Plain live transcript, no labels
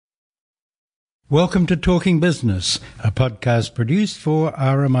Welcome to Talking Business, a podcast produced for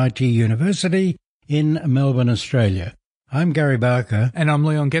RMIT University in Melbourne, Australia. I'm Gary Barker. And I'm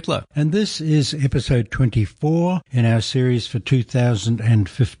Leon Gettler. And this is episode 24 in our series for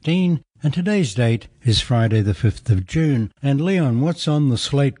 2015. And today's date is Friday the 5th of June. And Leon, what's on the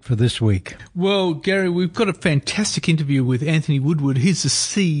slate for this week? Well, Gary, we've got a fantastic interview with Anthony Woodward. He's the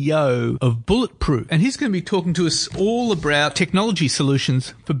CEO of Bulletproof, and he's going to be talking to us all about technology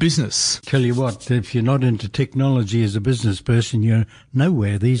solutions for business. Tell you what, if you're not into technology as a business person, you're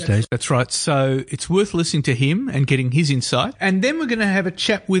nowhere these days. That's right. So it's worth listening to him and getting his insight. And then we're going to have a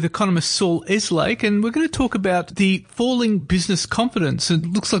chat with economist Saul Eslake, and we're going to talk about the falling business confidence. It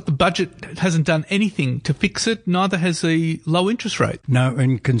looks like the budget hasn't done anything to fix it, neither has the low interest rate. No,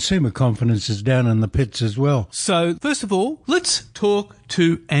 and consumer confidence is down in the pits as well. So, first of all, let's talk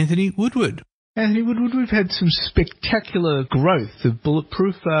to Anthony Woodward. Anthony Woodward, we've had some spectacular growth of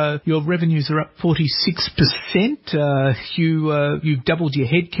Bulletproof. Your revenues are up 46%. You've doubled your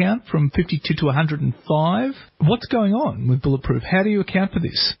headcount from 52 to 105. What's going on with Bulletproof? How do you account for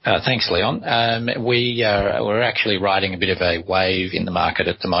this? Thanks, Leon. We're actually riding a bit of a wave in the market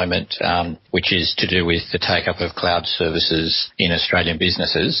at the moment, which is to do with the take-up of cloud services in Australian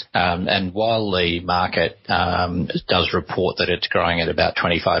businesses. And while the market does report that it's growing at about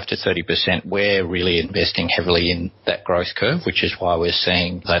 25 to 30%, we're really investing heavily in that growth curve, which is why we're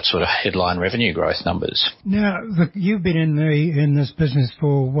seeing that sort of headline revenue growth numbers. Now, look, you've been in this business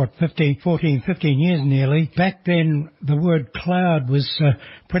for, 15 years nearly. Back then, the word cloud was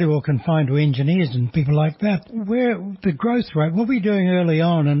pretty well confined to engineers and people like that. Where the growth rate, what were we doing early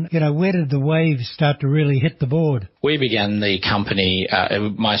on, and, where did the wave start to really hit the board? We began the company,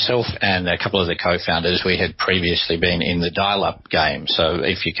 myself and a couple of the co-founders, we had previously been in the dial-up game. So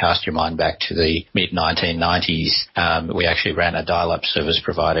if you cast your mind back to the mid-1990s, we actually ran a dial-up service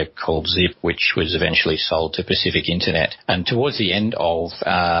provider called Zip, which was eventually sold to Pacific Internet. And towards the end of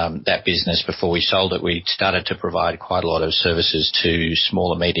that business, before we sold it, we started to provide quite a lot of services to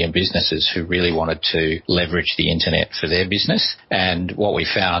small and medium businesses who really wanted to leverage the internet for their business. And what we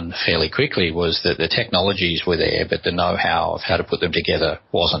found fairly quickly was that the technologies were there, but the know-how of how to put them together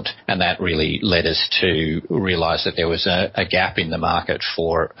wasn't. And that really led us to realise that there was a gap in the market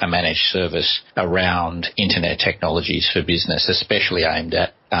for a managed service around internet technologies for business, especially aimed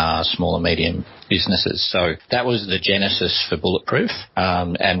at small and medium businesses. So that was the genesis for Bulletproof,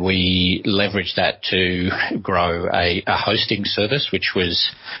 and we leveraged that to grow a hosting service which was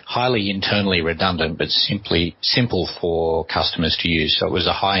highly internally redundant but simple for customers to use. So it was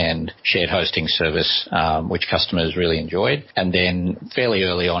a high-end shared hosting service which customers really enjoyed. And then fairly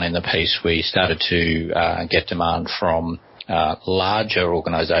early on in the piece we started to get demand from larger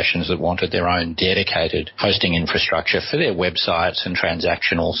organisations that wanted their own dedicated hosting infrastructure for their websites and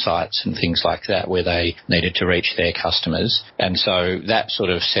transactional sites and things like that, where they needed to reach their customers. And so that sort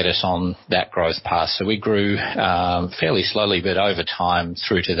of set us on that growth path. So we grew fairly slowly, but over time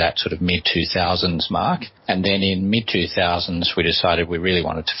through to that sort of mid-2000s mark. And then in mid-2000s, we decided we really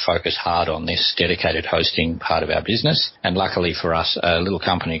wanted to focus hard on this dedicated hosting part of our business. And luckily for us, a little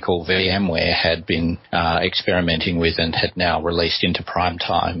company called VMware had been experimenting with and had now released into prime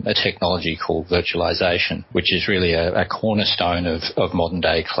time a technology called virtualization, which is really a cornerstone of modern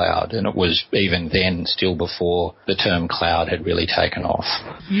day cloud. And it was even then still before the term cloud had really taken off.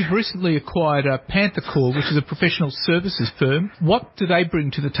 You've recently acquired Panther Core, which is a professional services firm. What do they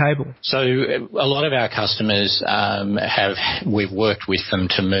bring to the table? So a lot of our customers we've worked with them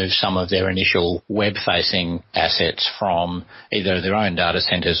to move some of their initial web-facing assets from either their own data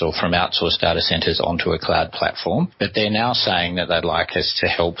centres or from outsourced data centres onto a cloud platform. But they're now saying that they'd like us to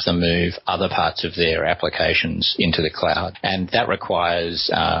help them move other parts of their applications into the cloud. And that requires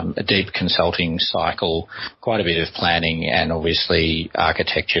a deep consulting cycle, quite a bit of planning, and obviously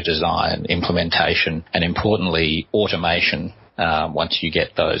architecture, design, implementation, and importantly, automation. Once you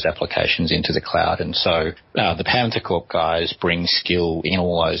get those applications into the cloud. And so the Panther Corp guys bring skill in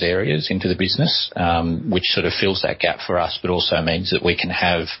all those areas into the business, which sort of fills that gap for us, but also means that we can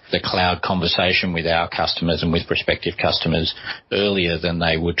have the cloud conversation with our customers and with prospective customers earlier than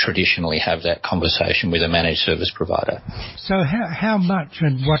they would traditionally have that conversation with a managed service provider. So how much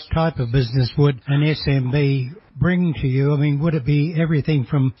and what type of business would an SMB bring to you? I mean, would it be everything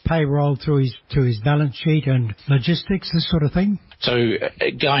from payroll to his balance sheet and logistics, this sort of thing? So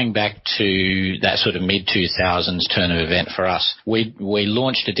going back to that sort of mid-2000s turn of event for us, we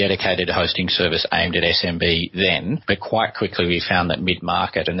launched a dedicated hosting service aimed at SMB then, but quite quickly we found that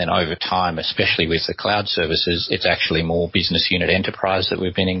mid-market, and then over time, especially with the cloud services, it's actually more business unit enterprise that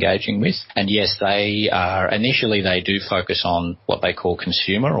we've been engaging with. And yes, initially they do focus on what they call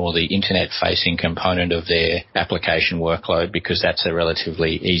consumer or the internet-facing component of their application workload, because that's a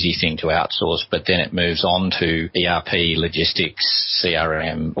relatively easy thing to outsource, but then it moves on to ERP, logistics,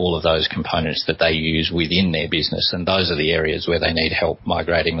 CRM, all of those components that they use within their business, and those are the areas where they need help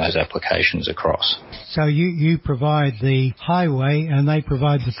migrating those applications across. So you provide the highway and they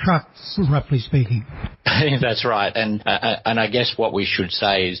provide the trucks, roughly speaking. That's right, and I guess what we should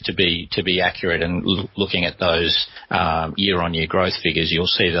say is to be accurate and looking at those year-on-year growth figures, you'll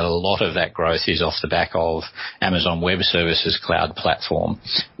see that a lot of that growth is off the back of Amazon Web Services cloud platform,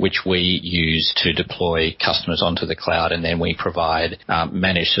 which we use to deploy customers onto the cloud, and then we provide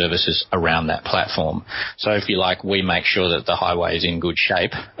managed services around that platform. So if you like, we make sure that the highway is in good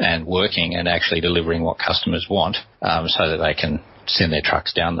shape and working and actually delivering what customers want, so that they can send their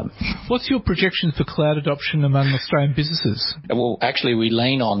trucks down them. What's your projection for cloud adoption among Australian businesses? Well, actually, we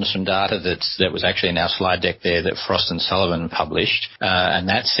lean on some data that was actually in our slide deck there that Frost & Sullivan published, and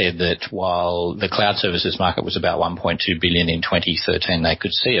that said that while the cloud services market was about $1.2 billion in 2013, they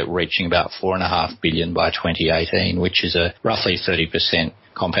could see it reaching about $4.5 billion by 2018, which is a roughly 30%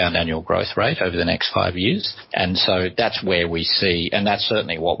 compound annual growth rate over the next 5 years. And so that's where we see, and that's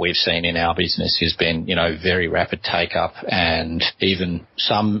certainly what we've seen in our business, has been, very rapid take up, and even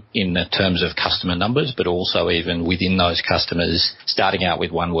some in the terms of customer numbers, but also even within those customers starting out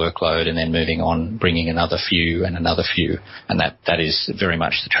with one workload and then moving on, bringing another few and another few. And that is very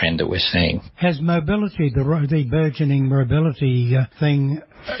much the trend that we're seeing. Has mobility, the burgeoning mobility thing,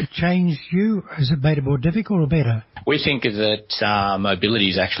 changed you? Has it made it more difficult or better? We think that mobility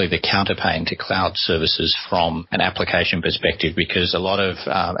is actually the counterpane to cloud services from an application perspective, because a lot of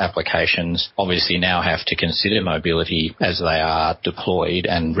applications obviously now have to consider mobility as they are deployed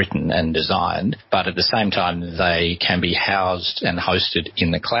and written and designed, but at the same time they can be housed and hosted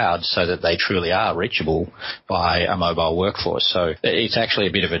in the cloud so that they truly are reachable by a mobile workforce. So it's actually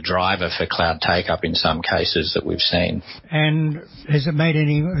a bit of a driver for cloud take-up in some cases that we've seen. And has it made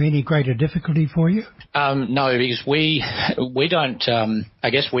any greater difficulty for you? No, because we don't, I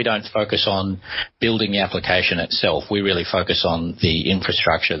guess we don't focus on building the application itself. We really focus on the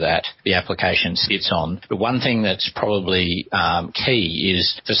infrastructure that the application sits on. But one thing that's probably key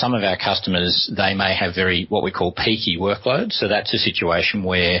is for some of our customers, they may have what we call peaky workloads. So that's a situation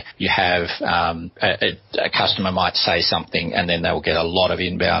where you have a customer might say something and then they'll get a lot of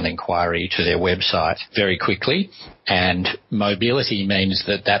inbound inquiry to their website very quickly. And mobility means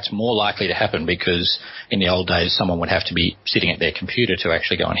that that's more likely to happen, because in the old days someone would have to be sitting at their computer to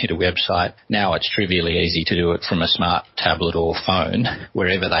actually go and hit a website. Now it's trivially easy to do it from a smart tablet or phone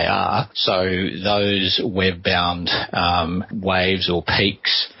wherever they are. So those web-bound waves or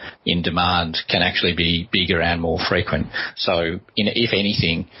peaks in demand can actually be bigger and more frequent. So if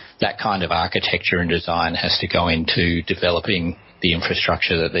anything, that kind of architecture and design has to go into developing the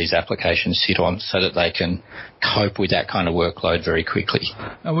infrastructure that these applications sit on so that they can cope with that kind of workload very quickly.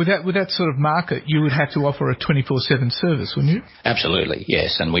 With that sort of market, you would have to offer a 24/7 service, wouldn't you? Absolutely,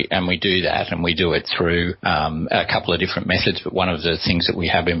 yes, and we do that, and we do it through a couple of different methods. But one of the things that we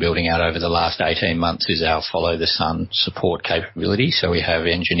have been building out over the last 18 months is our Follow the Sun support capability. So we have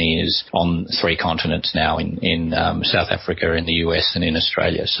engineers on 3 continents now, in South Africa, in the US, and in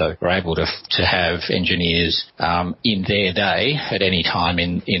Australia. So we're able to have engineers in their day at any time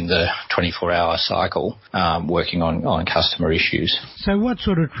in the 24-hour cycle working on customer issues. So what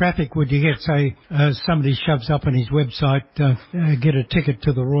sort of traffic would you get? Say somebody shoves up on his website, get a ticket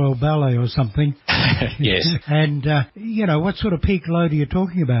to the Royal Ballet or something. Yes. And, what sort of peak load are you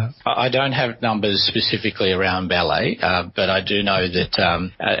talking about? I don't have numbers specifically around ballet, but I do know that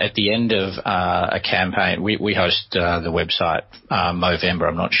at the end of a campaign, we host the website Movember.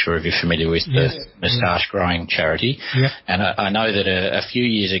 I'm not sure if you're familiar with the moustache growing charity. Yep. And I know that a few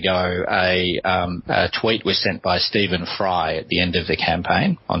years ago a tweet was sent by Stephen Fry at the end of the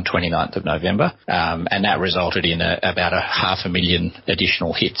campaign on 29th of November, and that resulted in about 500,000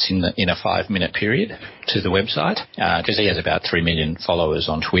 additional hits in a 5-minute period to the website, because he has about 3 million followers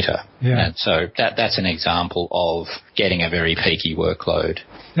on Twitter. Yeah. And so that's an example of getting a very peaky workload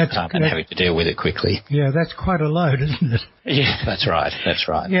and having to deal with it quickly. Yeah, that's quite a load, isn't it? Yeah, that's right. That's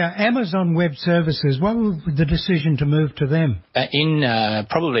right. Yeah, Amazon Web Services, what was the decision to move to them?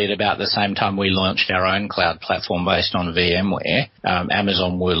 Probably at about the same time we launched our own cloud platform based on VMware,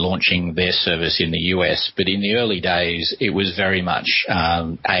 Amazon were launching their service in the US, but in the early days it was very much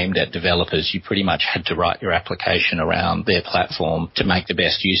aimed at developers. You pretty much had to write your application around their platform to make the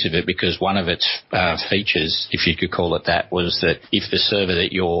best use of it, because one of its features, if you could call it that, was that if the server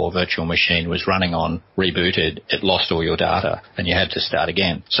that your virtual machine was running on rebooted, it lost all your data and you had to start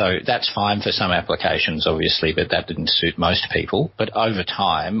again. So that's fine for some applications, obviously, but that didn't suit most people. But over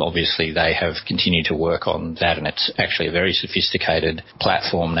time, obviously, they have continued to work on that, and it's actually a very sophisticated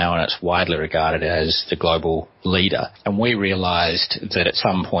platform now, and it's widely regarded as the global leader. And we realised that at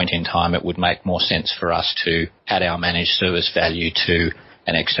some point in time it would make more sense for us to add our managed service value to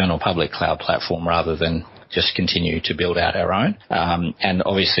an external public cloud platform rather than just continue to build out our own. And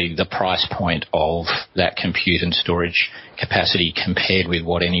obviously the price point of that compute and storage capacity compared with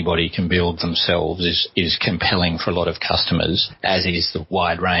what anybody can build themselves is compelling for a lot of customers, as is the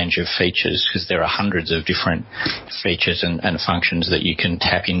wide range of features, because there are hundreds of different features and functions that you can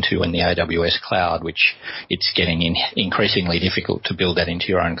tap into in the AWS cloud, which it's getting increasingly difficult to build that into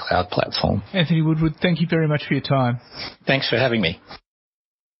your own cloud platform. Anthony Woodward, thank you very much for your time. Thanks for having me.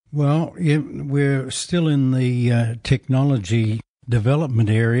 Well, we're still in the technology development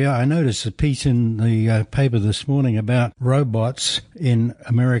area. I noticed a piece in the paper this morning about robots in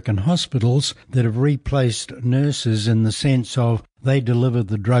American hospitals that have replaced nurses, in the sense of they deliver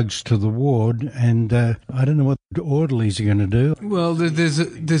the drugs to the ward, and I don't know what the orderlies are going to do. Well, there's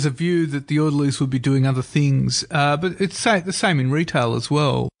a view that the orderlies will be doing other things, but it's the same in retail as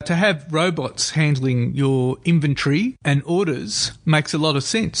well. To have robots handling your inventory and orders makes a lot of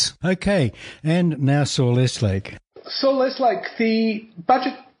sense. Okay, and now Saul Eslake. Saul Eslake, the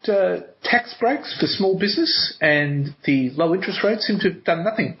budget tax breaks for small business and the low interest rates seem to have done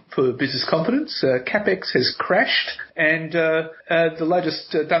nothing for business confidence. CapEx has crashed, and the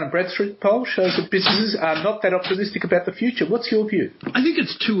latest Dun & Bradstreet poll shows that businesses are not that optimistic about the future. What's your view? I think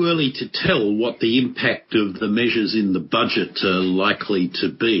it's too early to tell what the impact of the measures in the budget are likely to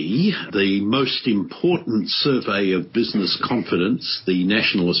be. The most important survey of business confidence, the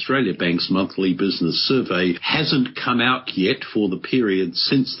National Australia Bank's monthly business survey, hasn't come out yet for the period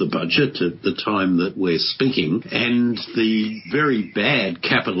since the budget at the time that we're speaking, and the very bad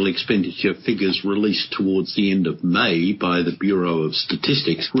capital expenditure figures released towards the end of May by the Bureau of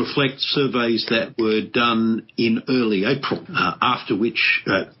Statistics reflect surveys that were done in early April, after which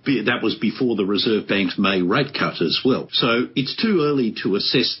that was before the Reserve Bank's May rate cut as well. So it's too early to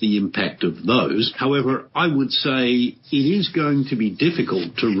assess the impact of those. However, I would say it is going to be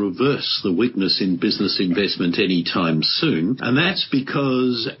difficult to reverse the weakness in business investment anytime soon, and that's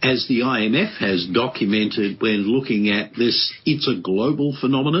because, as the IMF has documented when looking at this, it's a global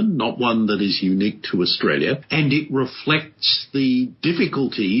phenomenon, not one that is unique to Australia, and it reflects the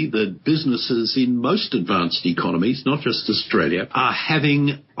difficulty that businesses in most advanced economies, not just Australia, are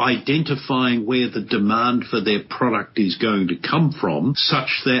having identifying where the demand for their product is going to come from,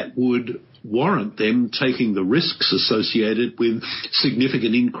 such that would warrant them taking the risks associated with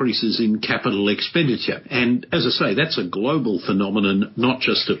significant increases in capital expenditure. And as I say, that's a global phenomenon, not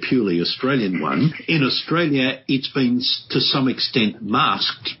just a purely Australian one. In Australia, it's been to some extent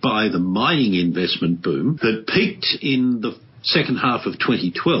masked by the mining investment boom that peaked in the second half of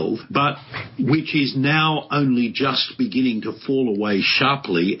 2012, but which is now only just beginning to fall away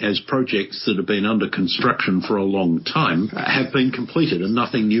sharply as projects that have been under construction for a long time have been completed and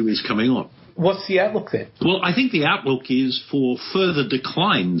nothing new is coming on. What's the outlook then? Well, I think the outlook is for further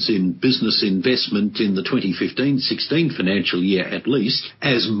declines in business investment in the 2015-16 financial year at least,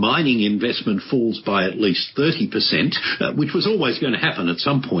 as mining investment falls by at least 30%, which was always going to happen at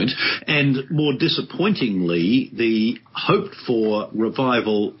some point, and more disappointingly, the hoped-for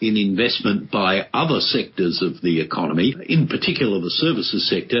revival in investment by other sectors of the economy, in particular the services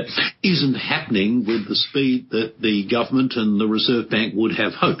sector, isn't happening with the speed that the government and the Reserve Bank would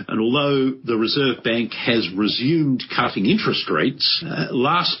have hoped. And although the Reserve Bank has resumed cutting interest rates,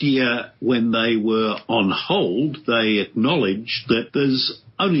 last year when they were on hold, they acknowledged that there's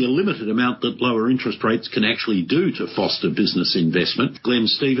only a limited amount that lower interest rates can actually do to foster business investment. Glenn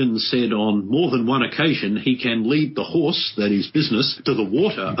Stevens said on more than one occasion he can lead the horse, that is business, to the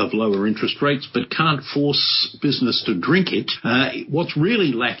water of lower interest rates, but can't force business to drink it. What's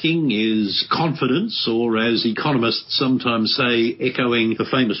really lacking is confidence, or as economists sometimes say, echoing the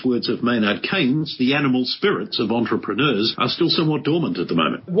famous words of Maynard Keynes, the animal spirits of entrepreneurs are still somewhat dormant at the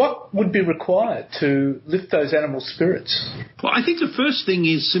moment. What would be required to lift those animal spirits? Well, I think the first thing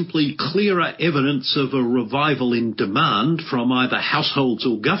is simply clearer evidence of a revival in demand from either households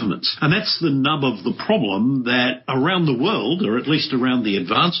or governments. And that's the nub of the problem, that around the world, or at least around the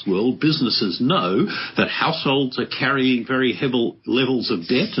advanced world, businesses know that households are carrying very heavy levels of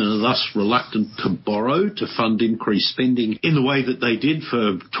debt and are thus reluctant to borrow to fund increased spending in the way that they did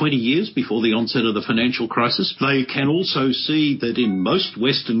for 20 years before the onset of the financial crisis. They can also see that in most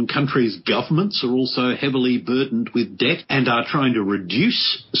Western countries, governments are also heavily burdened with debt and are trying to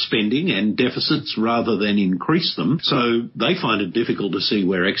reduce spending and deficits rather than increase them. So they find it difficult to see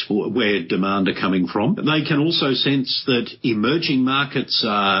where demand are coming from. They can also sense that emerging markets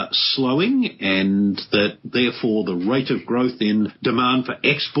are slowing and that therefore the rate of growth in demand for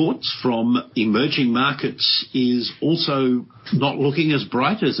exports from emerging markets is also not looking as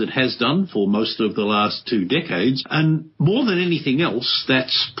bright as it has done for most of the last 2 decades. And more than anything else,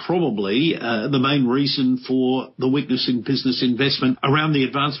 that's probably the main reason for the weakness in business investment around the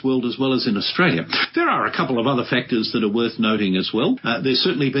advanced world as well as in Australia. There are a couple of other factors that are worth noting as well. There's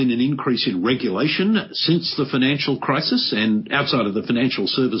certainly been an increase in regulation since the financial crisis, and outside of the financial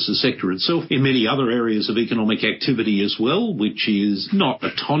services sector itself, in many other areas of economic activity as well, which is not a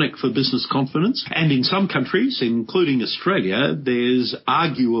tonic for business confidence. And in some countries, including Australia, there's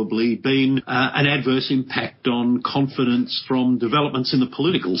arguably been an adverse impact on confidence from developments in the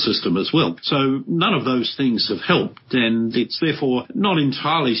political system as well. So none of those things have helped, and it's therefore not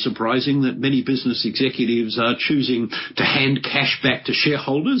entirely surprising that many business executives are choosing to hand cash back to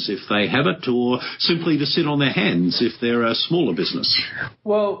shareholders if they have it, or simply to sit on their hands if they're a smaller business.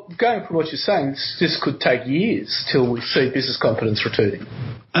 Well, going from what you're saying, this could take years till we see business confidence returning.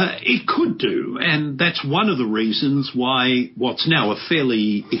 It could do, and that's one of the reasons why what's now a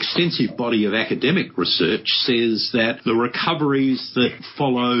fairly extensive body of academic research says that the recoveries that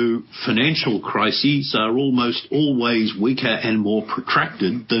follow financial crises are almost always weaker and more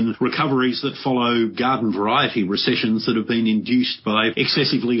protracted than recoveries that follow garden variety recessions that have been induced by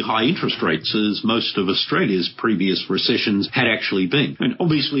excessively high interest rates, as most of Australia's previous recessions had actually been. And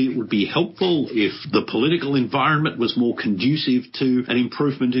obviously it would be helpful if the political environment was more conducive to an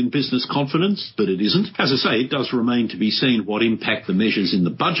improvement in business confidence, but it isn't. As I say, it does remain to be seen what impact the measures in the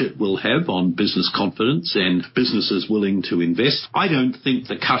budget will have on business confidence and businesses willing to invest. I don't think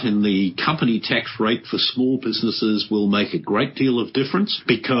the cut in the company tax rate for small businesses will make a great deal of difference,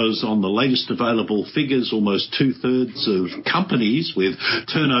 because on the latest available figures, almost 2/3 of companies with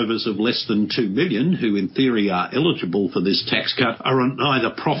turnovers of less than 2 million, who in theory are eligible for this tax cut, are neither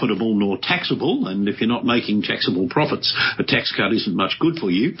profitable nor taxable. And if you're not making taxable profits, a tax cut isn't much good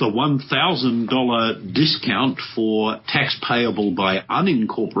for you. The $1,000 discount for tax payable by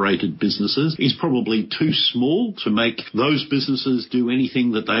unincorporated businesses is probably too small to make those businesses do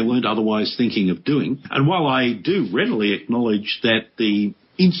anything that they weren't otherwise thinking of doing. And while I do readily acknowledge that the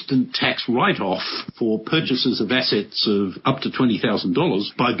instant tax write-off for purchases of assets of up to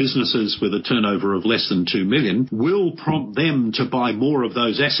 $20,000 by businesses with a turnover of less than 2 million will prompt them to buy more of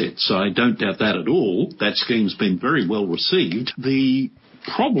those assets, I don't doubt that at all. That scheme's been very well received. The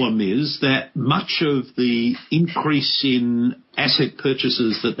problem is that much of the increase in asset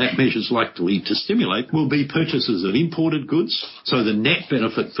purchases that measure's likely to stimulate will be purchases of imported goods, so the net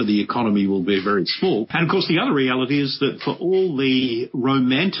benefit for the economy will be very small. And of course the other reality is that for all the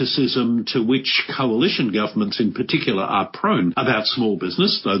romanticism to which coalition governments in particular are prone about small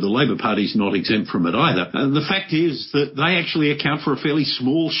business, though the Labor Party's not exempt from it either, the fact is that they actually account for a fairly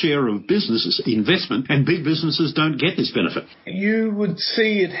small share of business investment, and big businesses don't get this benefit. You would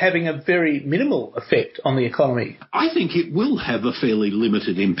see it having a very minimal effect on the economy. I think it will have a fairly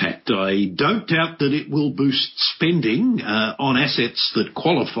limited impact. I don't doubt that it will boost spending on assets that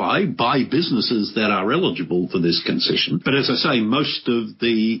qualify by businesses that are eligible for this concession. But as I say, most of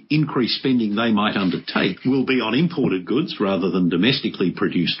the increased spending they might undertake will be on imported goods rather than domestically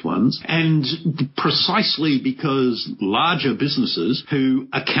produced ones. And precisely because larger businesses who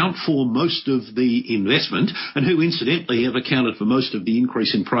account for most of the investment, and who incidentally have accounted for most of the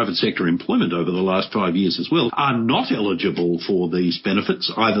increase in private sector employment over the last 5 years as well, are not eligible potential for these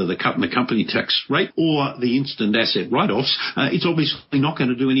benefits, either the cut in the company tax rate or the instant asset write-offs, it's obviously not going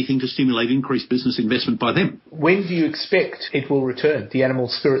to do anything to stimulate increased business investment by them. When do you expect it will return, the animal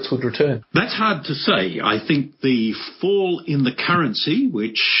spirits would return? That's hard to say. I think the fall in the currency,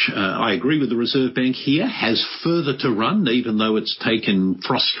 which I agree with the Reserve Bank here, has further to run, even though it's taken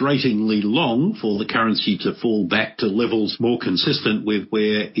frustratingly long for the currency to fall back to levels more consistent with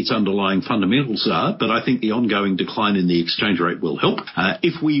where its underlying fundamentals are. But I think the ongoing decline in the exchange rate will help.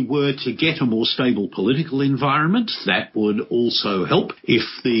 If we were to get a more stable political environment, that would also help. If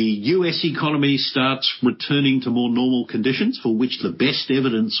the US economy starts returning to more normal conditions, for which the best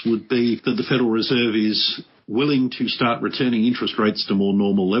evidence would be that the Federal Reserve is willing to start returning interest rates to more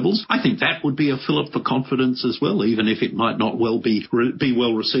normal levels, I think that would be a fillip for confidence as well, even if it might not be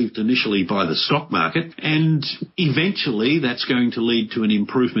well received initially by the stock market. And eventually that's going to lead to an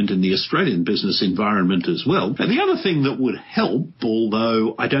improvement in the Australian business environment as well. And the other thing that would help,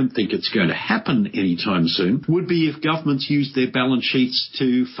 although I don't think it's going to happen anytime soon, would be if governments use their balance sheets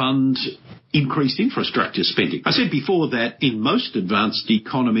to fund increased infrastructure spending. I said before that in most advanced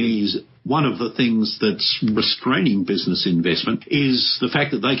economies, one of the things that's restraining business investment is the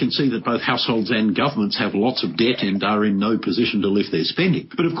fact that they can see that both households and governments have lots of debt and are in no position to lift their spending.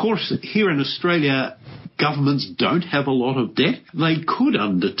 But of course, here in Australia, governments don't have a lot of debt. They could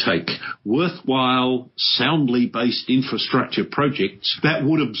undertake worthwhile, soundly based infrastructure projects that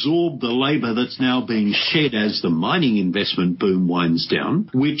would absorb the labour that's now being shed as the mining investment boom winds down,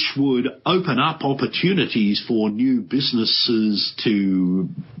 which would open up opportunities for new businesses to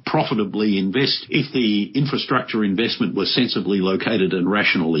profitably invest if the infrastructure investment were sensibly located and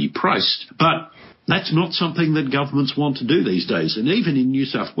rationally priced. But that's not something that governments want to do these days. And even in New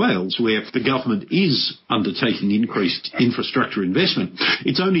South Wales, where the government is undertaking increased infrastructure investment,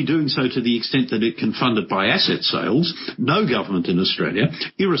 it's only doing so to the extent that it can fund it by asset sales. No government in Australia,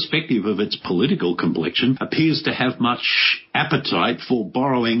 irrespective of its political complexion, appears to have much appetite for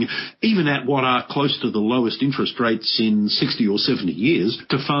borrowing, even at what are close to the lowest interest rates in 60 or 70 years,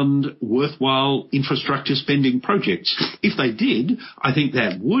 to fund worthwhile infrastructure spending projects. If they did, I think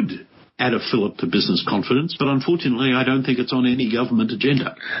that would add a fillip to business confidence, but unfortunately I don't think it's on any government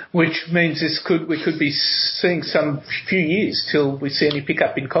agenda. Which means we could be seeing some few years till we see any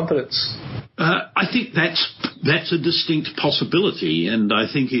pickup in confidence. I think that's a distinct possibility, and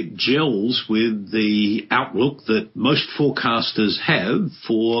I think it gels with the outlook that most forecasters have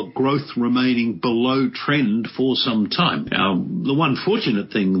for growth remaining below trend for some time. Now, the one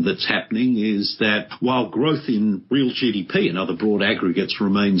fortunate thing that's happening is that while growth in real GDP and other broad aggregates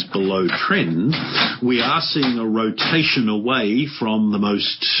remains below trend, we are seeing a rotation away from the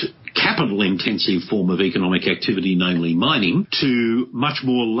most capital-intensive form of economic activity, namely mining, to much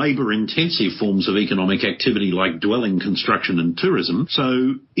more labour-intensive forms of economic activity like dwelling construction and tourism.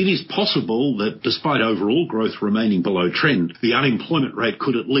 So it is possible that despite overall growth remaining below trend, the unemployment rate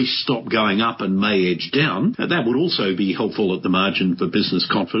could at least stop going up and may edge down. That would also be helpful at the margin for business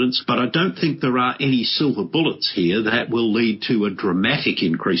confidence, but I don't think there are any silver bullets here that will lead to a dramatic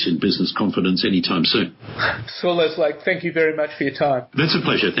increase in business confidence anytime soon. Saul Eslake, thank you very much for your time. That's a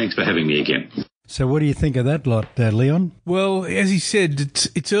pleasure. Thanks for having me again. So what do you think of that lot, Leon? Well, as he said,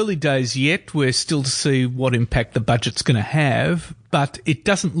 it's early days yet. We're still to see what impact the budget's going to have, but it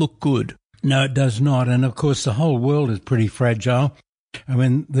doesn't look good. No, it does not. And, of course, the whole world is pretty fragile. I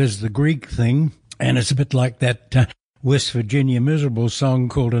mean, there's the Greek thing, and it's a bit like that West Virginia miserable song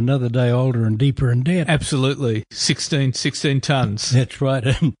called Another Day Older and Deeper in Debt. Absolutely. 16 tonnes. That's right.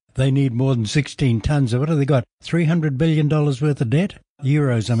 And they need more than 16 tonnes. What have they got? $300 billion worth of debt?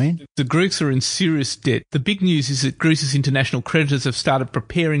 Euros, I mean. The Greeks are in serious debt. The big news is that Greece's international creditors have started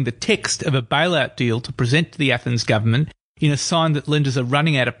preparing the text of a bailout deal to present to the Athens government in a sign that lenders are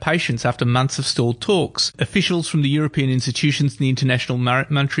running out of patience after months of stalled talks. Officials from the European institutions and the International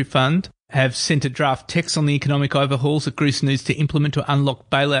Monetary Fund have sent a draft text on the economic overhauls that Greece needs to implement to unlock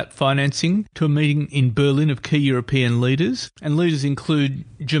bailout financing to a meeting in Berlin of key European leaders. And leaders include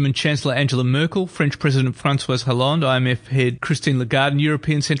German Chancellor Angela Merkel, French President François Hollande, IMF head Christine Lagarde, and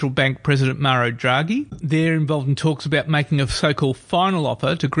European Central Bank President Mario Draghi. They're involved in talks about making a so-called final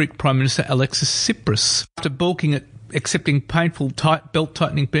offer to Greek Prime Minister Alexis Tsipras. After balking at accepting painful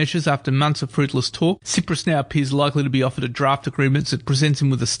belt-tightening measures after months of fruitless talk, Tsipras now appears likely to be offered a draft agreement that presents him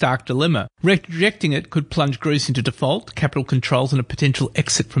with a stark dilemma. Rejecting it could plunge Greece into default, capital controls and a potential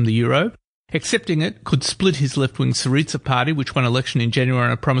exit from the euro. Accepting it could split his left-wing Syriza party, which won election in January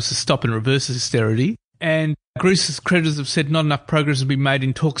on a promise to stop and reverse austerity. And Greece's creditors have said not enough progress has been made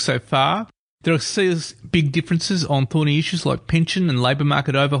in talks so far. There are serious big differences on thorny issues like pension and labour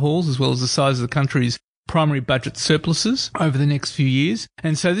market overhauls, as well as the size of the country's primary budget surpluses over the next few years.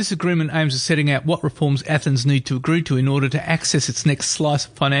 And so this agreement aims at setting out what reforms Athens need to agree to in order to access its next slice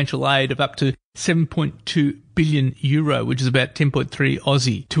of financial aid of up to 7.2 billion euro, which is about 10.3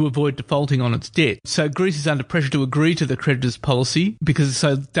 Aussie, to avoid defaulting on its debt. So Greece is under pressure to agree to the creditors' policy because it's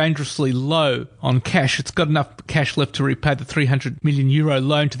so dangerously low on cash. It's got enough cash left to repay the 300 million euro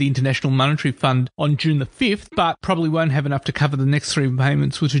loan to the International Monetary Fund on June the 5th, but probably won't have enough to cover the next three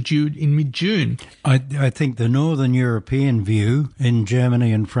payments, which are due in mid-June. I think the Northern European view in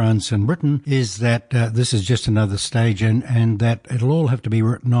Germany and France and Britain is that this is just another stage and that it'll all have to be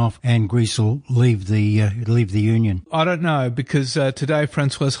written off and Greece will leave the union. I don't know, because today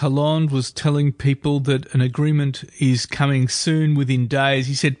François Hollande was telling people that an agreement is coming soon, within days.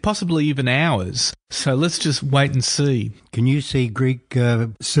 He said possibly even hours. So let's just wait and see. Can you see Greek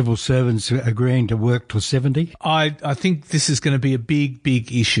civil servants agreeing to work till 70? I think this is going to be a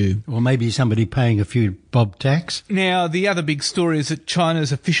big issue. Or maybe somebody paying a few bob tax. Now, the other big story is that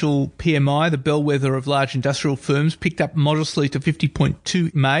China's official PMI, the bellwether of large industrial firms, picked up modestly to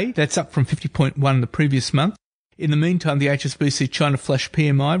 50.2 May. That's up from 50.1 the previous month. In the meantime, the HSBC China Flash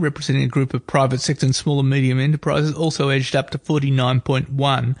PMI, representing a group of private sector and small and medium enterprises, also edged up to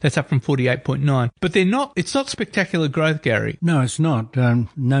 49.1. That's up from 48.9. But it's not spectacular growth, Gary. No, it's not.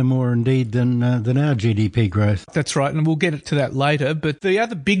 No more indeed than our GDP growth. That's right, and we'll get to that later. But the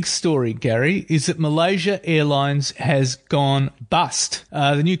other big story, Gary, is that Malaysia Airlines has gone bust.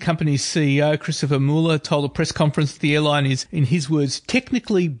 The new company's CEO, Christopher Muller, told a press conference that the airline is, in his words,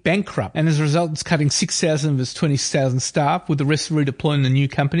 technically bankrupt, and as a result, it's cutting 6,000 of its 20,000 staff, with the rest redeploying the new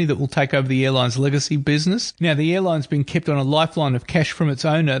company that will take over the airline's legacy business. Now, the airline's been kept on a lifeline of cash from its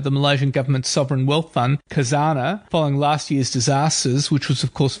owner, the Malaysian government's sovereign wealth fund, Khazanah, following last year's disasters, which was,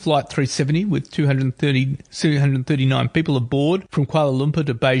 of course, Flight 370 with 239 people aboard from Kuala Lumpur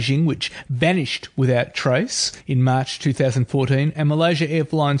to Beijing, which vanished without trace in March 2014, and Malaysia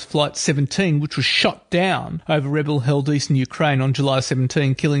Airlines Flight 17, which was shot down over rebel-held eastern Ukraine on July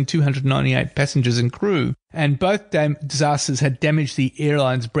 17, killing 298 passengers and crew. And both disasters had damaged the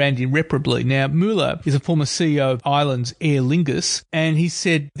airline's brand irreparably. Now, Muller is a former CEO of Ireland's Aer Lingus, and he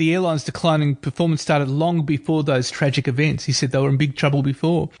said the airline's declining performance started long before those tragic events. He said they were in big trouble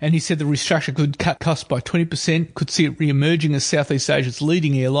before. And he said the restructure could cut costs by 20%, could see it re-emerging as Southeast Asia's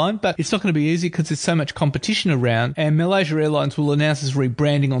leading airline, but it's not going to be easy because there's so much competition around, and Malaysia Airlines will announce its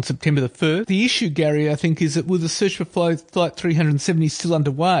rebranding on September the 1st. The issue, Gary, I think, is that with the search for Flight 370 still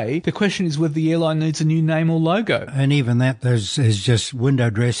underway, the question is whether the airline needs a new name or logo. And even that is just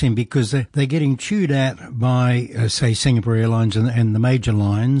window dressing, because they're getting chewed out by, say, Singapore Airlines and the major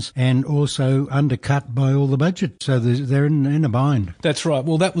lines, and also undercut by all the budget. So they're in a bind. That's right.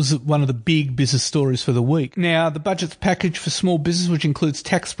 Well, that was one of the big business stories for the week. Now, the budget's package for small business, which includes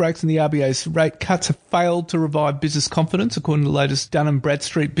tax breaks and the RBA's rate cuts, have failed to revive business confidence, according to the latest Dun &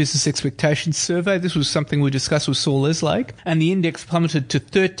 Bradstreet Business Expectations Survey. This was something we discussed with Saul Eslake. And the index plummeted to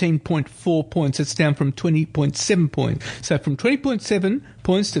 13.4 points. That's down from 20.7 points. So from 20.7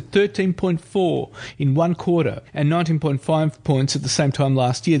 points to 13.4 in one quarter, and 19.5 points at the same time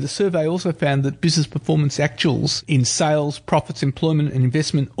last year. The survey also found that business performance actuals in sales, profits, employment and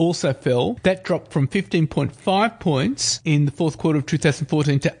investment also fell. That dropped from 15.5 points in the fourth quarter of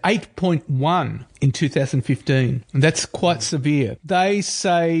 2014 to 8.1 in 2015. And that's quite severe. They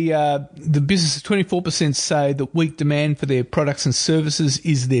say the business, 24% say that weak demand for their products and services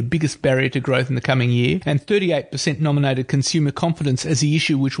is their biggest barrier to growth in the coming year, and 38% nominated consumer confidence as the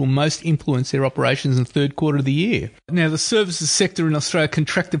issue which will most influence their operations in the third quarter of the year. Now, the services sector in Australia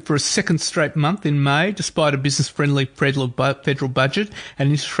contracted for a second straight month in May, despite a business-friendly federal budget and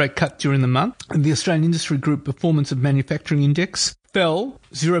an interest rate cut during the month. And the Australian Industry Group Performance of Manufacturing Index fell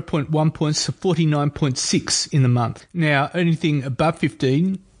 0.1 points to 49.6 in the month. Now, anything above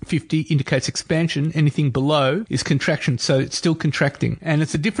 50 indicates expansion. Anything below is contraction, so it's still contracting. And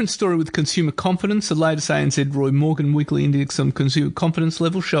it's a different story with consumer confidence. The latest ANZ Roy Morgan weekly index on consumer confidence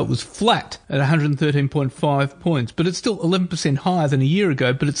level showed it was flat at 113.5 points, but it's still 11% higher than a year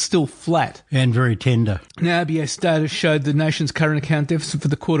ago, but it's still flat. And very tender. Now, RBA data showed the nation's current account deficit for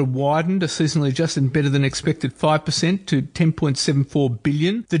the quarter widened, a seasonally adjusted and better than expected 5% to 10.74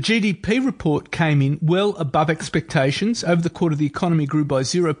 billion. The GDP report came in well above expectations. Over the quarter, the economy grew by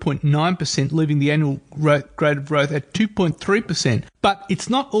 0.9%, leaving the annual rate of growth at 2.3%. But it's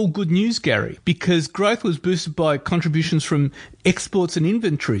not all good news, Gary, because growth was boosted by contributions from exports and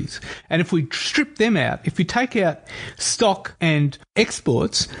inventories. And if we strip them out, if we take out stock and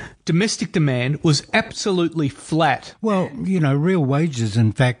exports, domestic demand was absolutely flat. Well, real wages,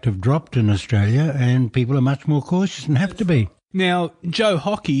 in fact, have dropped in Australia, and people are much more cautious and have to be. Now, Joe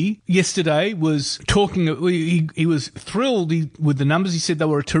Hockey yesterday was talking, he was thrilled with the numbers. He said they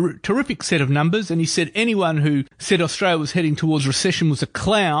were a terrific set of numbers, and he said anyone who said Australia was heading towards recession was a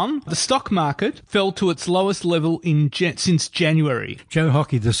clown. The stock market fell to its lowest level since January. Joe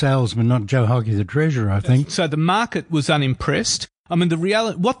Hockey the salesman, not Joe Hockey the treasurer, I think. So the market was unimpressed. I mean, the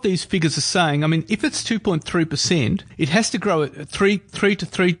reality, what these figures are saying, I mean, if it's 2.3%, it has to grow at 3 to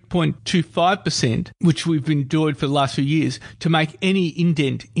 3.25%, which we've enjoyed for the last few years, to make any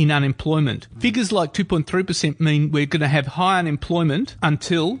indent in unemployment. Figures like 2.3% mean we're going to have high unemployment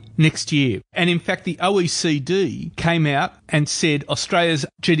until next year. And in fact, the OECD came out and said Australia's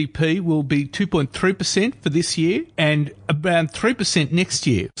GDP will be 2.3% for this year and around 3% next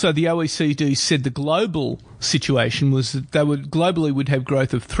year. So the OECD said the global situation was that they would have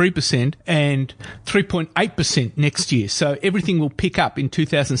growth of 3% and 3.8% next year. So everything will pick up in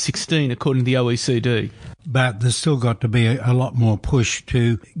 2016, according to the OECD. But there's still got to be a lot more push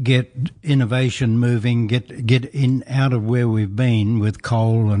to get innovation moving, get in out of where we've been with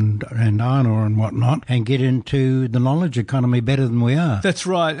coal and iron ore and whatnot, and get into the knowledge economy better than we are. That's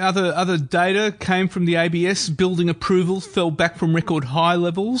right. Other data came from the ABS. Building approvals fell back from record high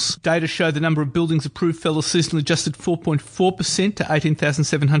levels. Data showed the number of buildings approved fell a seasonally adjusted 4.4% to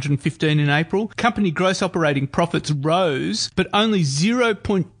 18,715 in April. Company gross operating profits rose, but only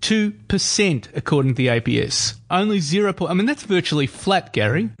 0.2% according to the ABS. Only 0. I mean, that's virtually flat,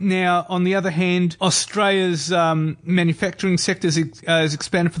 Gary. Now, on the other hand, Australia's manufacturing sector has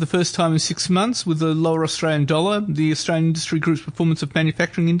expanded for the first time in 6 months with a lower Australian dollar. The Australian Industry Group's Performance of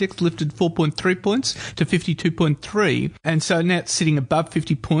Manufacturing Index lifted 4.3 points to 52.3, and so now it's sitting above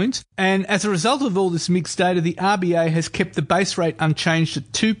 50 points. And as a result of all this mixed data, the RBA has kept the base rate unchanged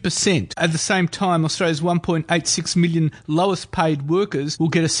at 2%. At the same time, Australia's 1.86 million lowest paid workers will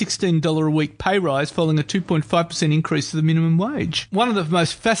get a $16 a week pay rise following a 2.5% increase to the minimum wage. One of the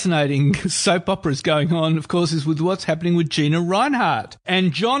most fascinating soap operas going on, of course, is with what's happening with Gina Rinehart.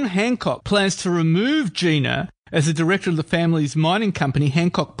 And John Hancock plans to remove Gina as the director of the family's mining company,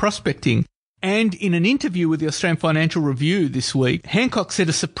 Hancock Prospecting. And in an interview with the Australian Financial Review this week, Hancock said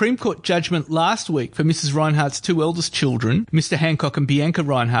a Supreme Court judgment last week for Mrs. Rinehart's two eldest children, Mr. Hancock and Bianca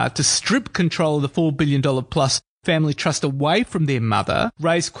Rinehart, to strip control of the $4 billion plus family trust away from their mother,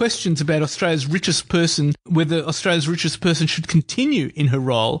 raised questions about Australia's richest person, whether Australia's richest person should continue in her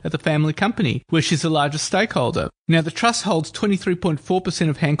role at the family company, where she's the largest stakeholder. Now, the trust holds 23.4%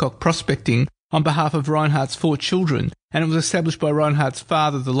 of Hancock Prospecting on behalf of Rinehart's 4 children, and it was established by Rinehart's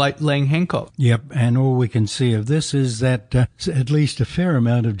father, the late Lang Hancock. Yep, and all we can see of this is that at least a fair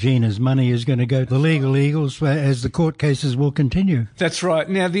amount of Gina's money is going to go to the legal eagles as the court cases will continue. That's right.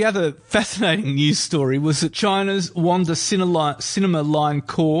 Now, the other fascinating news story was that China's Wanda Cinema Line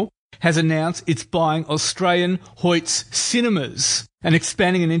Corp has announced it's buying Australian Hoyts Cinemas and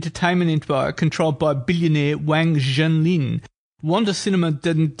expanding an entertainment empire controlled by billionaire Wang Zhenlin. Wanda Cinema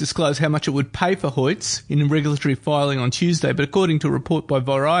didn't disclose how much it would pay for Hoyts in a regulatory filing on Tuesday, but according to a report by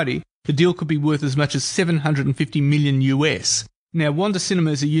Variety, the deal could be worth as much as $750 million US. Now, Wanda Cinema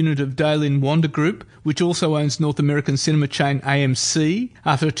is a unit of Daylin Wanda Group, which also owns North American cinema chain AMC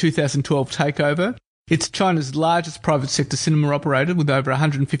after a 2012 takeover. It's China's largest private sector cinema operator with over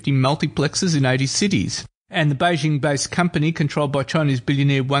 150 multiplexes in 80 cities. And the Beijing-based company, controlled by Chinese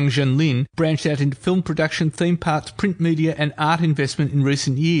billionaire Wang Zhenlin, branched out into film production, theme parks, print media and art investment in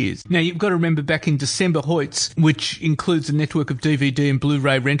recent years. Now, you've got to remember back in December, Hoyts, which includes a network of DVD and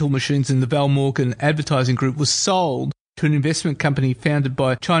Blu-ray rental machines in the Val Morgan Advertising Group, was sold to an investment company founded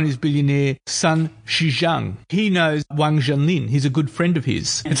by Chinese billionaire Sun Shizhang. He knows Wang Zhenlin. He's a good friend of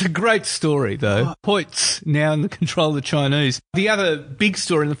his. It's a great story, though. Hoyts now in the control of the Chinese. The other big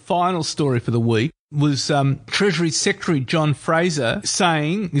story, and the final story for the week, was Treasury Secretary John Fraser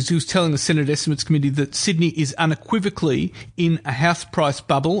saying, as he was telling the Senate Estimates Committee, that Sydney is unequivocally in a house price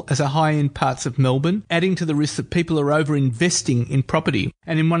bubble as are high-end parts of Melbourne, adding to the risk that people are over-investing in property.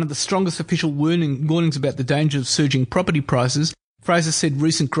 And in one of the strongest official warnings about the danger of surging property prices, Fraser said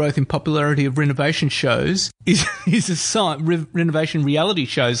recent growth in popularity of renovation shows is a sign, renovation reality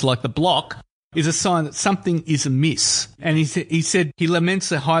shows like The Block, is a sign that something is amiss. And he said he laments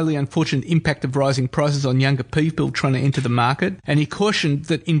the highly unfortunate impact of rising prices on younger people trying to enter the market, and he cautioned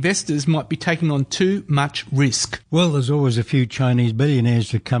that investors might be taking on too much risk. Well, there's always a few Chinese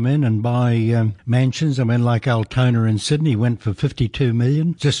billionaires that come in and buy mansions. I mean, like Altona in Sydney went for $52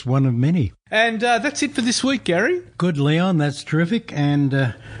 million, just one of many. And that's it for this week, Gary. Good, Leon. That's terrific.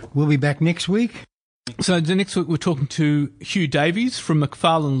 And we'll be back next week. So the next week we're talking to Hugh Davies from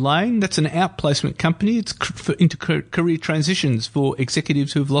McFarlane Lane. That's an outplacement company. It's into career transitions for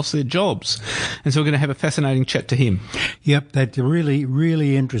executives who have lost their jobs. And so we're going to have a fascinating chat to him. Yep, that's a really,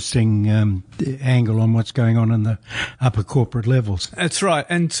 really interesting angle on what's going on in the upper corporate levels. That's right.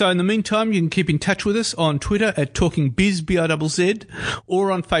 And so in the meantime, you can keep in touch with us on Twitter at TalkingBiz, BIZZ,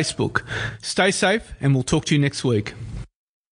 or on Facebook. Stay safe, and we'll talk to you next week.